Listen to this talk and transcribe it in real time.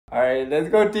Alright, let's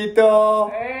go, Tito.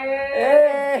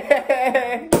 Hey!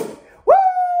 Woo!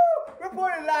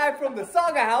 Reporting live from the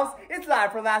Saga House. It's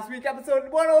live from last week,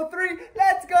 episode 103.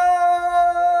 Let's go!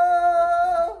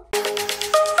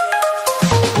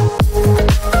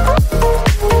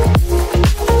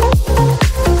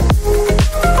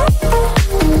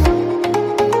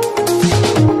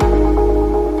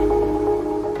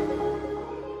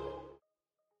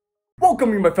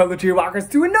 Welcome, my fellow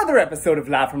JayWalkers, to another episode of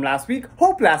Live From Last Week.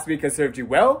 Hope last week has served you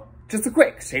well. Just a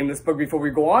quick shameless plug before we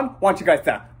go on. Want you guys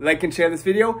to like and share this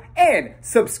video and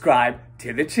subscribe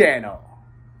to the channel.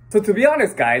 So to be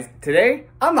honest, guys, today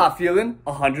I'm not feeling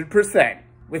 100%.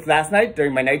 With last night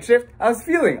during my night shift, I was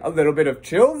feeling a little bit of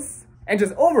chills and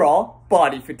just overall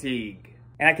body fatigue.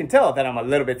 And I can tell that I'm a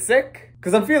little bit sick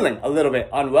because I'm feeling a little bit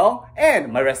unwell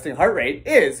and my resting heart rate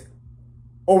is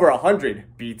over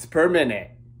 100 beats per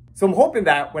minute. So I'm hoping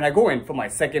that when I go in for my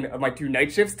second of my 2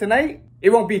 night shifts tonight,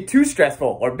 it won't be too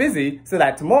stressful or busy so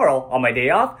that tomorrow on my day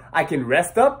off, I can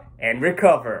rest up and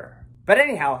recover. But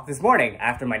anyhow, this morning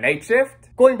after my night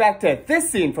shift, going back to this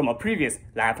scene from a previous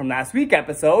Live From Last Week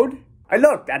episode, I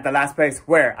looked at the last place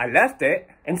where I left it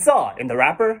and saw in the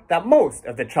wrapper that most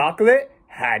of the chocolate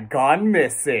had gone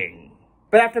missing.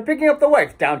 But after picking up the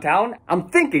wife downtown, I'm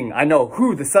thinking I know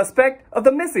who the suspect of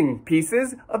the missing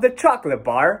pieces of the chocolate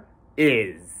bar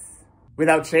is.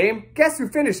 Without shame, guess who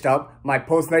finished up my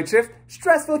post-night shift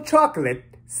stressful chocolate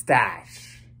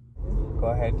stash? Go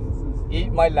ahead,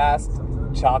 eat my last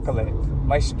chocolate,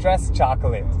 my stress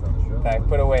chocolate that I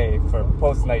put away for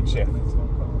post-night shift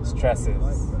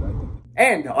stresses.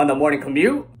 And on the morning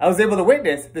commute, I was able to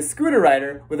witness the scooter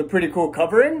rider with a pretty cool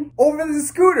covering over the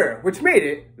scooter, which made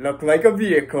it look like a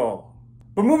vehicle.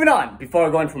 But moving on, before I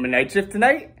go in for my night shift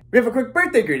tonight, we have a quick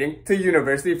birthday greeting to a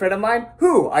university friend of mine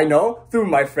who I know through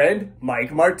my friend Mike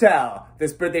Martell.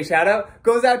 This birthday shout out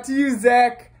goes out to you,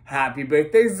 Zach. Happy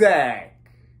birthday, Zach.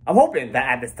 I'm hoping that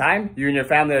at this time, you and your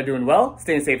family are doing well,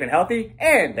 staying safe and healthy,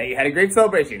 and that you had a great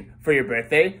celebration for your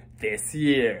birthday this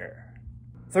year.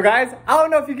 So guys, I don't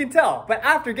know if you can tell, but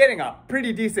after getting a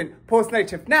pretty decent post-night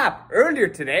shift nap earlier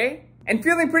today, and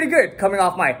feeling pretty good coming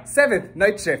off my 7th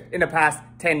night shift in the past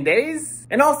 10 days,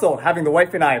 and also having the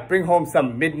wife and I bring home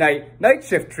some midnight night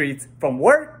shift treats from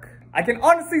work, I can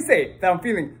honestly say that I'm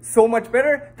feeling so much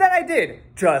better than I did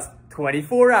just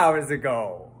 24 hours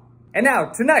ago. And now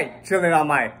tonight, chilling on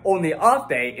my only off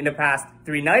day in the past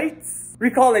 3 nights,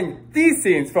 recalling these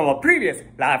scenes from a previous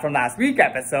Live From Last Week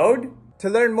episode. To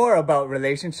learn more about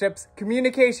relationships,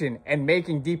 communication, and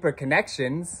making deeper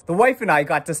connections, the wife and I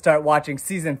got to start watching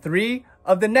season 3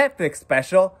 of the Netflix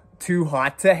special, Too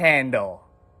Hot to Handle.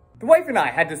 The wife and I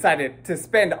had decided to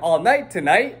spend all night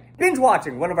tonight binge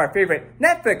watching one of our favorite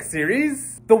Netflix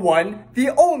series, the one,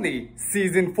 the only,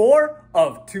 season 4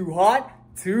 of Too Hot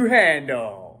to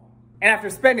Handle. And after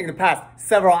spending the past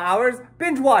several hours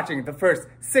binge watching the first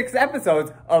 6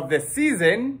 episodes of this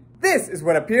season, this is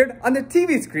what appeared on the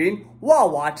TV screen while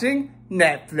watching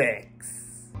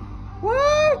Netflix.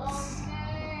 What?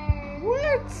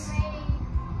 What?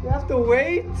 You have to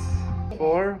wait?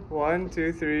 4, 1,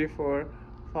 2, 3, 4,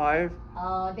 5.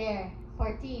 Oh, there.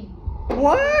 14.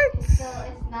 What? So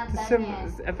it's not done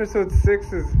yet. Episode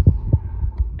 6 is...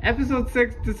 Episode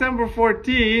 6, December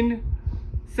 14.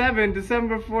 7,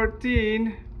 December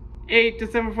 14. 8,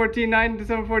 December 14. 9,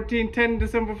 December 14. 10,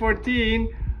 December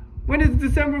 14. When is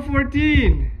December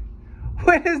 14?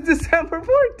 When is December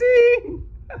 14?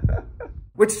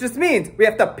 Which just means we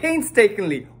have to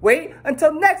painstakingly wait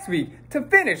until next week to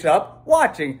finish up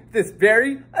watching this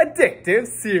very addictive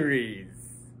series.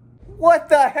 What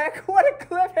the heck? What a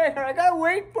cliffhanger. I gotta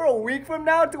wait for a week from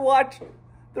now to watch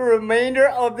the remainder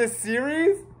of this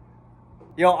series?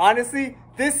 You know, honestly,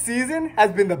 this season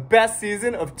has been the best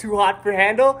season of Too Hot for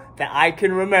Handle that I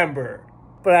can remember.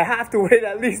 But I have to wait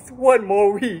at least 1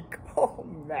 more week. Oh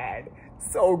man,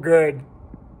 so good.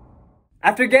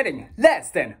 After getting less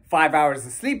than 5 hours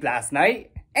of sleep last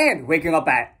night and waking up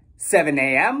at 7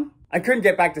 a.m., I couldn't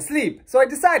get back to sleep, so I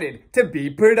decided to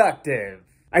be productive.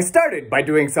 I started by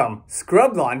doing some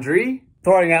scrub laundry,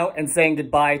 throwing out and saying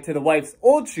goodbye to the wife's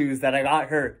old shoes that I got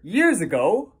her years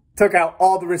ago, took out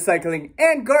all the recycling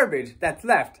and garbage that's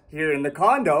left here in the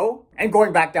condo, and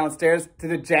going back downstairs to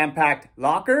the jam-packed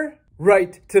locker,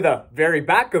 right to the very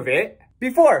back of it.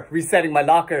 Before resetting my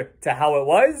locker to how it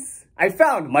was, I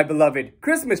found my beloved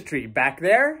Christmas tree back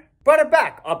there, brought it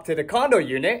back up to the condo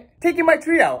unit, taking my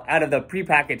tree out of the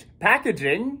prepackaged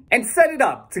packaging, and set it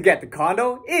up to get the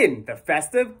condo in the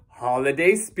festive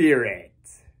holiday spirit.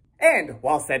 And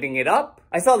while setting it up,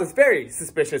 I saw this very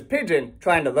suspicious pigeon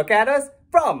trying to look at us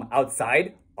from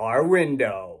outside our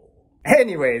window.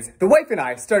 Anyways, the wife and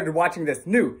I started watching this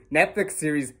new Netflix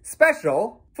series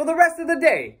special for the rest of the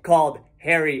day called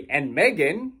Harry and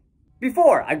Meghan.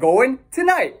 Before I go in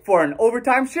tonight for an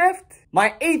overtime shift,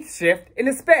 my 8th shift in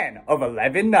a span of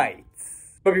 11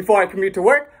 nights. But before I commute to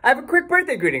work, I have a quick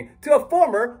birthday greeting to a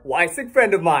former YSIG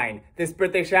friend of mine. This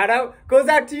birthday shout out goes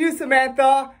out to you,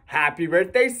 Samantha. Happy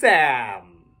birthday, Sam.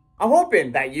 I'm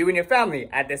hoping that you and your family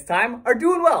at this time are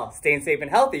doing well, staying safe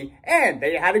and healthy, and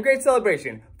that you had a great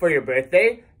celebration for your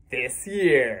birthday this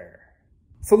year.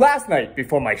 So last night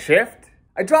before my shift,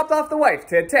 I dropped off the wife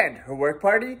to attend her work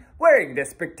party wearing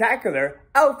this spectacular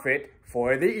outfit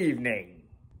for the evening.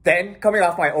 Then, coming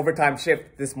off my overtime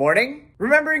shift this morning,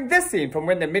 remembering this scene from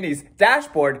when the Mini's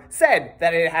dashboard said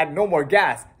that it had no more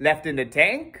gas left in the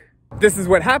tank. This is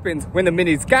what happens when the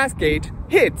Mini's gas gauge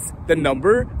hits the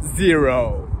number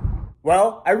 0.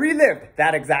 Well, I relived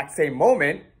that exact same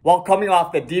moment while coming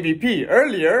off the DVP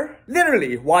earlier,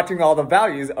 literally watching all the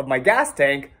values of my gas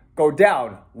tank go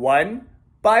down one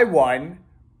by one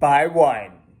by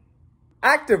one,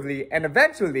 actively and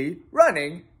eventually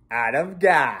running out of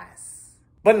gas.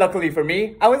 But luckily for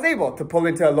me, I was able to pull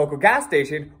into a local gas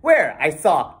station where I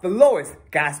saw the lowest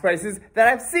gas prices that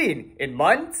I've seen in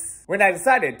months, when I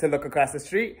decided to look across the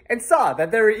street and saw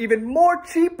that there were even more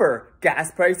cheaper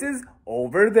gas prices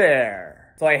over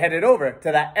there. So I headed over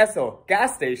to that Esso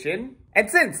gas station, and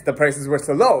since the prices were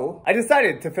so low, I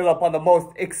decided to fill up on the most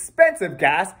expensive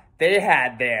gas they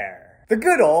had there. The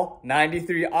good old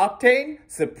 93 octane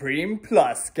Supreme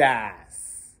Plus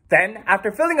gas. Then,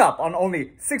 after filling up on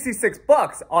only 66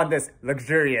 bucks on this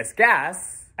luxurious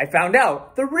gas, I found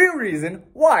out the real reason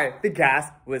why the gas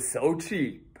was so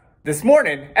cheap. This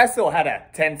morning, Esso had a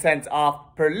 10 cents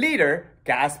off per liter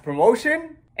gas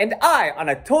promotion, and I, on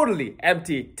a totally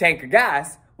empty tank of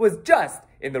gas, was just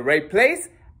in the right place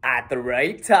at the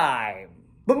right time.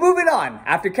 But moving on,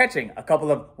 after catching a couple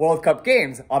of World Cup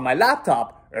games on my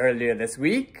laptop earlier this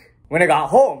week, when I got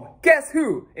home, guess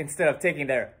who, instead of taking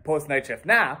their post-night shift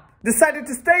nap, decided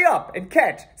to stay up and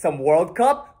catch some World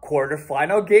Cup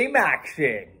quarterfinal game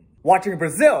action, watching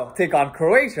Brazil take on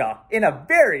Croatia in a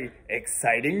very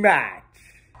exciting match.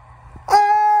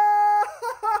 Ah!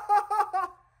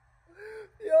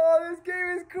 Yo, this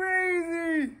game is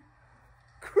crazy!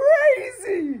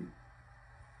 Crazy!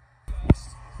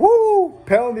 Woo!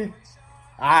 Penalty.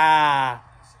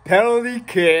 Penalty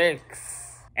kicks.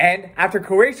 And after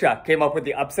Croatia came up with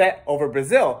the upset over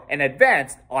Brazil and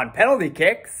advanced on penalty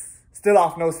kicks, still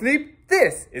off no sleep,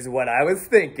 this is what I was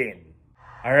thinking.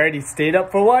 I already stayed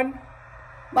up for one,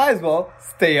 might as well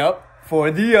stay up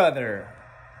for the other.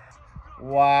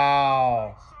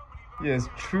 Wow. He is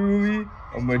truly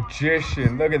a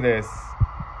magician. Look at this.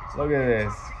 Look at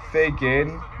this. Fake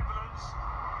in.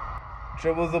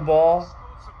 Dribbles the ball.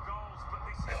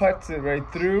 Cuts it right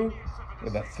through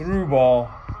with a through ball.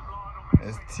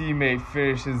 His teammate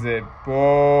finishes it.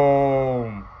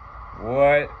 Boom.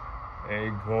 What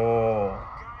a goal.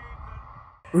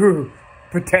 Ooh,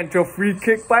 potential free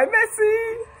kick by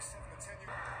Messi.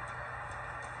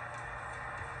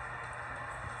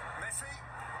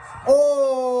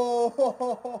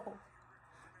 Oh,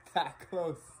 that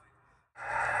close.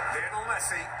 Lionel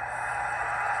Messi.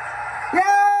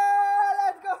 Yeah,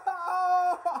 let's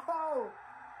go.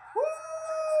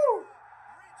 Woo!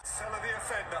 Cell of the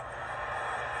offender.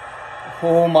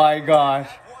 Oh my gosh,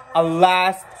 a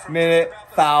last-minute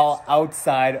foul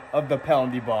outside of the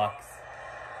penalty box.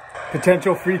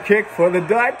 Potential free kick for the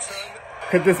Dutch.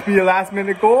 Could this be a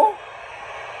last-minute goal?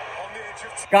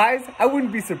 Guys, I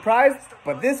wouldn't be surprised,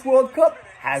 but this World Cup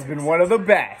has been one of the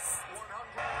best.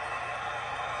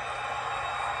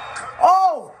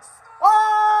 Oh!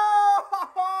 Oh!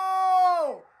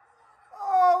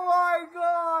 Oh my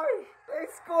gosh! They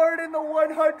scored in the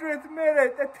 100th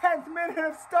minute, the 10th minute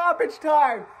of stoppage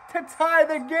time to tie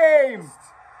the game.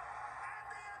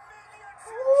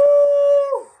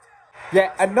 Woo!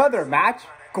 Yet another match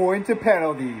going to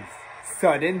penalties.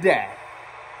 Sudden death.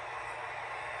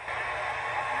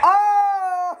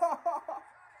 Oh!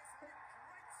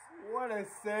 What a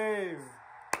save.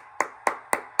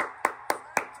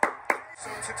 So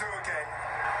to do again.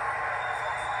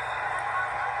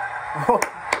 Oh.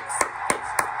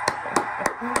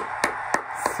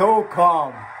 So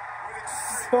calm.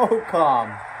 So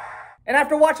calm. And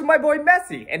after watching my boy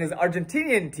Messi and his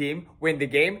Argentinian team win the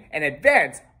game and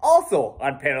advance also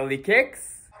on penalty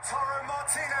kicks.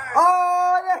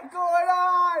 Oh, that's going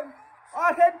on!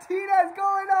 Argentina's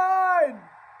going on!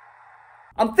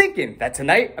 I'm thinking that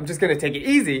tonight I'm just gonna take it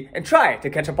easy and try to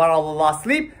catch up on all the lost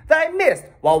sleep that I missed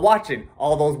while watching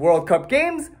all those World Cup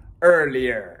games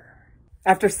earlier.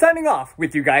 After signing off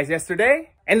with you guys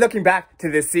yesterday, And looking back to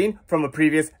this scene from a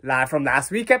previous Live From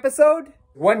Last Week episode,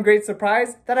 one great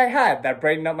surprise that I had that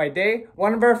brightened up my day,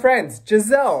 one of our friends,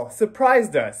 Giselle,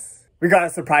 surprised us. We got a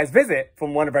surprise visit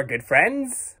from one of our good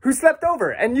friends who slept over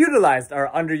and utilized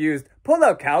our underused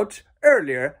pull-out couch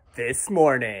earlier this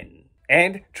morning.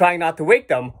 And trying not to wake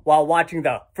them while watching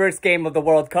the first game of the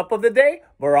World Cup of the day,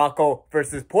 Morocco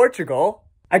versus Portugal,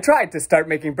 I tried to start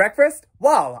making breakfast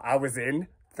while I was in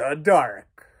the dark.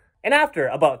 And after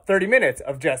about 30 minutes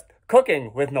of just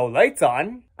cooking with no lights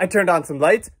on, I turned on some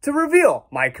lights to reveal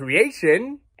my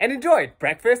creation and enjoyed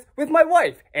breakfast with my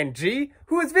wife and G,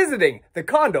 who was visiting the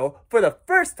condo for the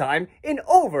first time in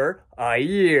over a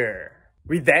year.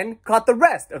 We then caught the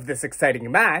rest of this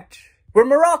exciting match, where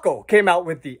Morocco came out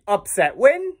with the upset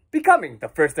win, becoming the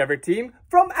first ever team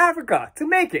from Africa to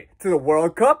make it to the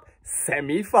World Cup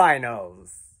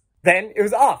semi-finals. Then it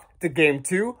was off to game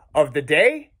 2 of the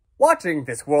day, watching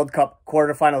this World Cup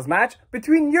quarterfinals match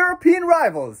between European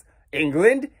rivals,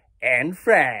 England and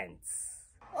France.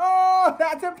 Oh,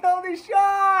 that's a penalty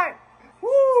shot!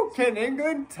 Woo! Can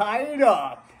England tie it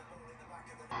up?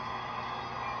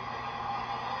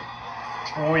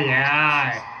 Oh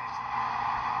yeah!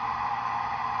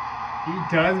 He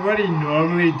does what he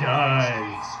normally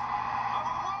does.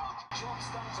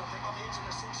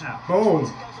 Ah,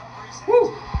 boom!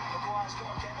 Woo!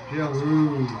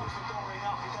 Yahoo!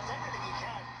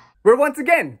 Where once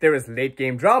again, there is late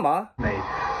game drama. Well,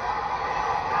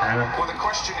 the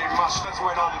questioning must have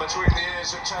went on between the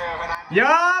ears of Teo and Andy.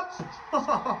 Yup!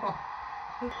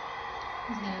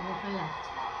 He's gonna go for left.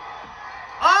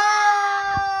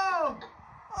 Oh!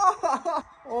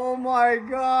 Oh my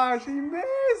gosh, he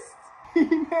missed! He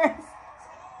missed!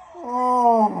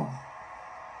 Oh!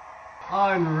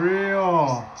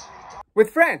 Unreal!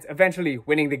 With France eventually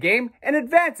winning the game and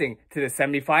advancing to the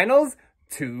semifinals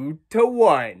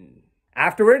 2-1.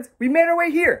 Afterwards, we made our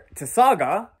way here to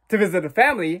Saga to visit the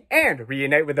family and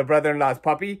reunite with the brother-in-law's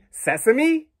puppy,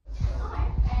 Sesame,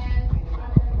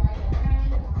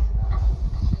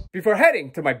 before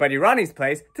heading to my buddy Ronnie's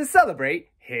place to celebrate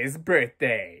his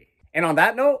birthday. And on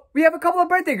that note, we have a couple of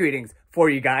birthday greetings for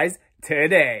you guys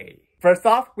today. First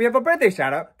off, we have a birthday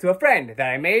shout out to a friend that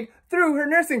I made through her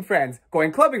nursing friends,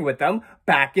 going clubbing with them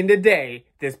back in the day.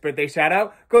 This birthday shout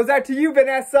out goes out to you,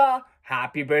 Vanessa.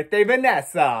 Happy birthday,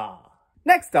 Vanessa.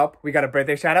 Next up, we got a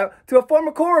birthday shout out to a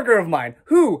former coworker of mine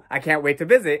who I can't wait to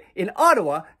visit in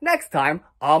Ottawa next time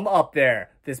I'm up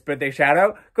there. This birthday shout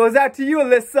out goes out to you,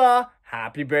 Alyssa.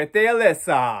 Happy birthday,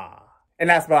 Alyssa. And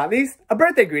last but not least, a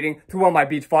birthday greeting to one of my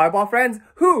beach volleyball friends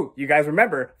who you guys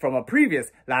remember from a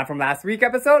previous Live From Last Week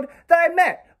episode that I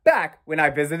met back when I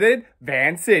visited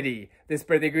Van City. This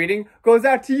birthday greeting goes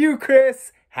out to you,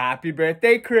 Chris. Happy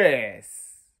birthday, Chris.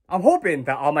 I'm hoping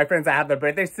that all my friends that have their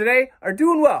birthdays today are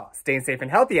doing well, staying safe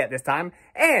and healthy at this time,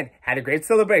 and had a great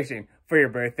celebration for your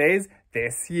birthdays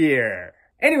this year.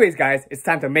 Anyways, guys, it's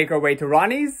time to make our way to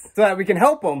Ronnie's so that we can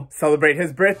help him celebrate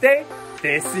his birthday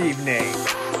this evening.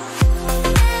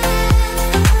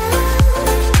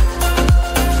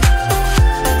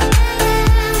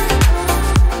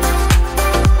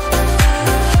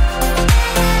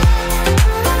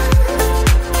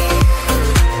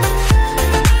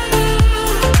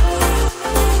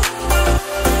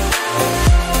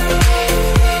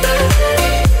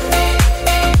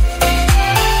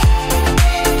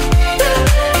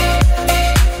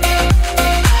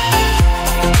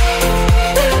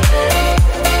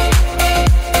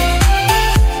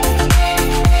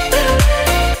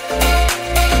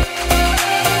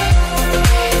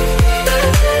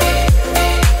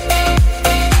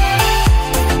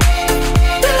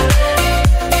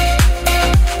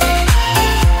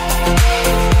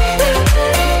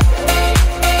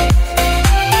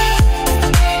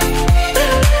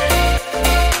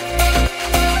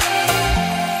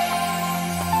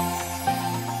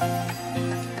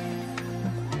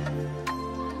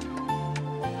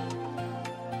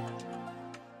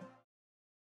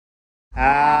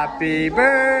 Happy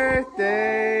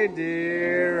birthday,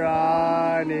 dear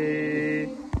Ronnie.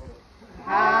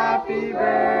 Happy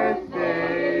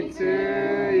birthday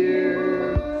to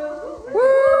you. Woo!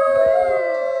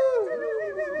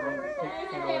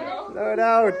 Blow it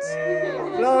out.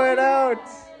 Blow it out.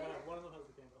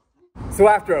 So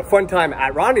after a fun time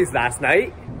at Ronnie's last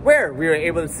night, where we were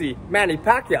able to see Manny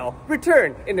Pacquiao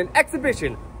return in an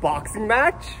exhibition boxing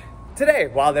match, today,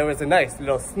 while there was a nice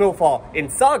little snowfall in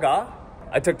Saga,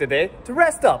 I took the day to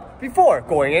rest up before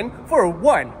going in for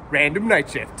one random night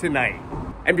shift tonight.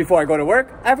 And before I go to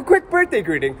work, I have a quick birthday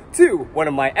greeting to one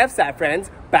of my FSAT friends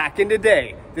back in the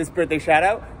day. This birthday shout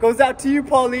out goes out to you,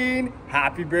 Pauline.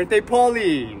 Happy birthday,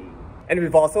 Pauline. And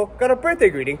we've also got a birthday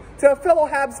greeting to a fellow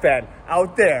Habs fan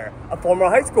out there, a former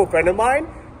high school friend of mine,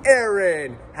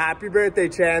 Aaron. Happy birthday,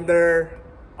 Chandler.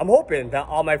 I'm hoping that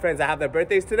all my friends that have their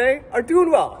birthdays today are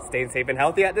doing well, staying safe and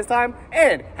healthy at this time,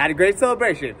 and had a great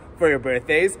celebration for your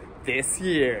birthdays this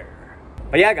year.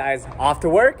 But yeah, guys, off to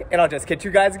work, and I'll just catch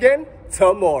you guys again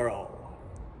tomorrow.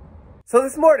 So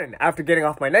this morning, after getting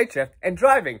off my night shift and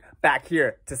driving back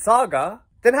here to Saga,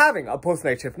 then having a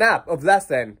post-night shift nap of less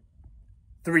than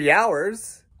 3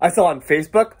 hours, I saw on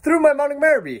Facebook through my Manong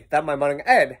Marby that my Manong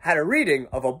Ed had a reading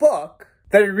of a book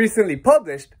that he recently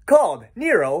published called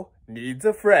Nero Needs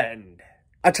a Friend.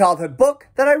 A childhood book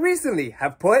that I recently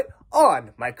have put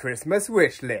on my Christmas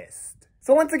wish list.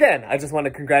 So once again, I just want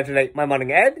to congratulate my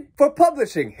Manong Ed for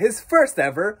publishing his first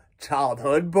ever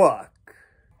childhood book.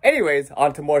 Anyways,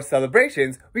 on to more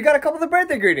celebrations. We got a couple of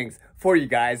birthday greetings for you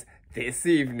guys this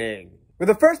evening. With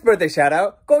the first birthday shout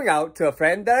out going out to a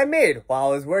friend that I made while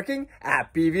I was working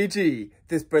at BVG.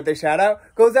 This birthday shout out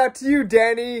goes out to you,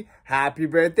 Danny. Happy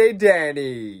birthday,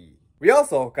 Danny. We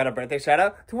also got a birthday shout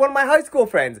out to one of my high school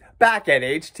friends back at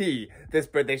HT. This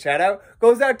birthday shout out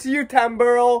goes out to you,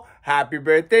 Tamburo. Happy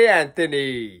birthday,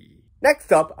 Anthony.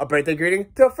 Next up, a birthday greeting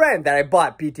to a friend that I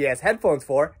bought BTS headphones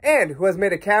for and who has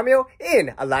made a cameo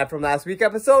in a Live From Last Week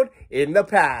episode in the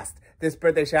past. This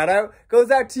birthday shout out goes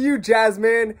out to you,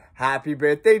 Jasmine. Happy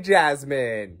birthday,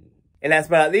 Jasmine. And last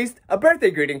but not least, a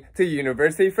birthday greeting to a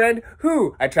university friend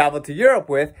who I traveled to Europe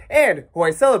with and who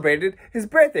I celebrated his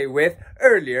birthday with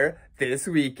earlier this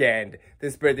weekend.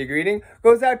 This birthday greeting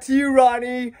goes out to you,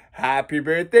 Ronnie. Happy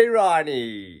birthday,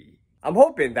 Ronnie. I'm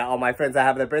hoping that all my friends that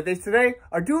have their birthdays today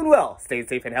are doing well, staying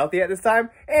safe and healthy at this time,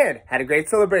 and had a great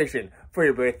celebration for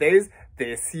your birthdays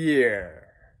this year.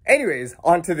 Anyways,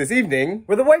 on to this evening,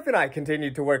 where the wife and I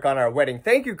continued to work on our wedding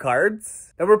thank you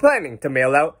cards that we're planning to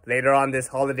mail out later on this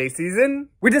holiday season.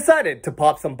 We decided to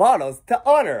pop some bottles to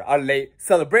honor our late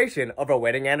celebration of our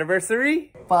wedding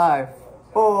anniversary. 5,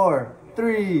 4,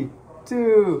 3,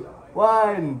 2,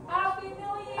 1. Happy New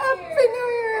Year! Happy New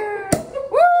Year!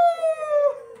 Woo!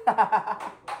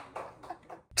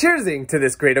 Cheersing to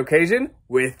this great occasion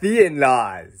with the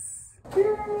in-laws.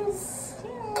 Cheers!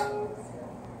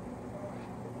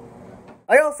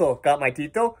 I also got my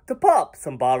Tito to pop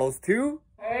some bottles too.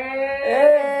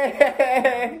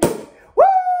 Hey! Woo!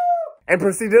 And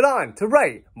proceeded on to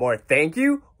write more thank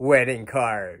you wedding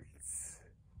cards.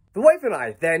 The wife and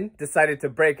I then decided to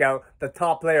break out the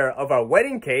top layer of our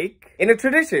wedding cake in a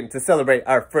tradition to celebrate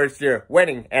our first year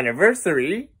wedding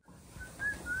anniversary.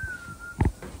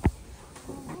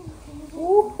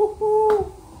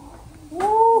 Woo-hoo-hoo.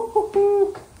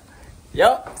 Woo-hoo-hoo.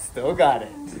 Yup, still got it.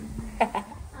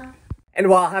 And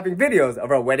while having videos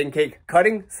of our wedding cake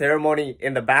cutting ceremony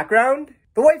in the background,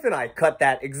 the wife and I cut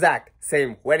that exact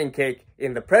same wedding cake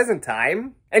in the present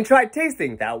time and tried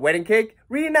tasting that wedding cake,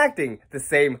 reenacting the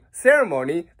same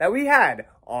ceremony that we had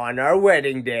on our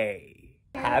wedding day.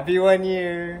 Happy 1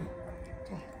 year.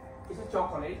 Is it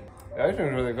chocolate? That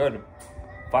one's really good.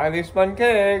 Finally spun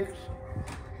cakes.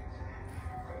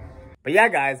 But yeah,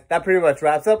 guys, that pretty much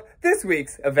wraps up this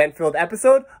week's event-filled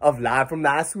episode of Live From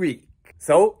Last Week.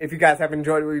 So, if you guys have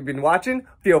enjoyed what we've been watching,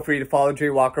 feel free to follow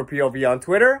JayWalkerPOV on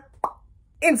Twitter,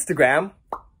 Instagram,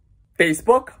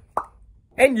 Facebook,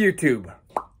 and YouTube.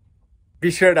 Be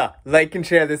sure to like and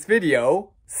share this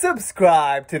video,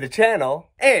 subscribe to the channel,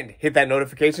 and hit that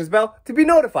notifications bell to be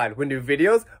notified when new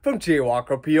videos from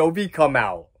JayWalkerPOV come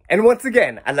out. And once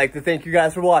again, I'd like to thank you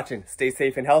guys for watching. Stay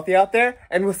safe and healthy out there,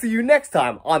 and we'll see you next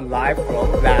time on Live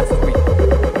From Last Week.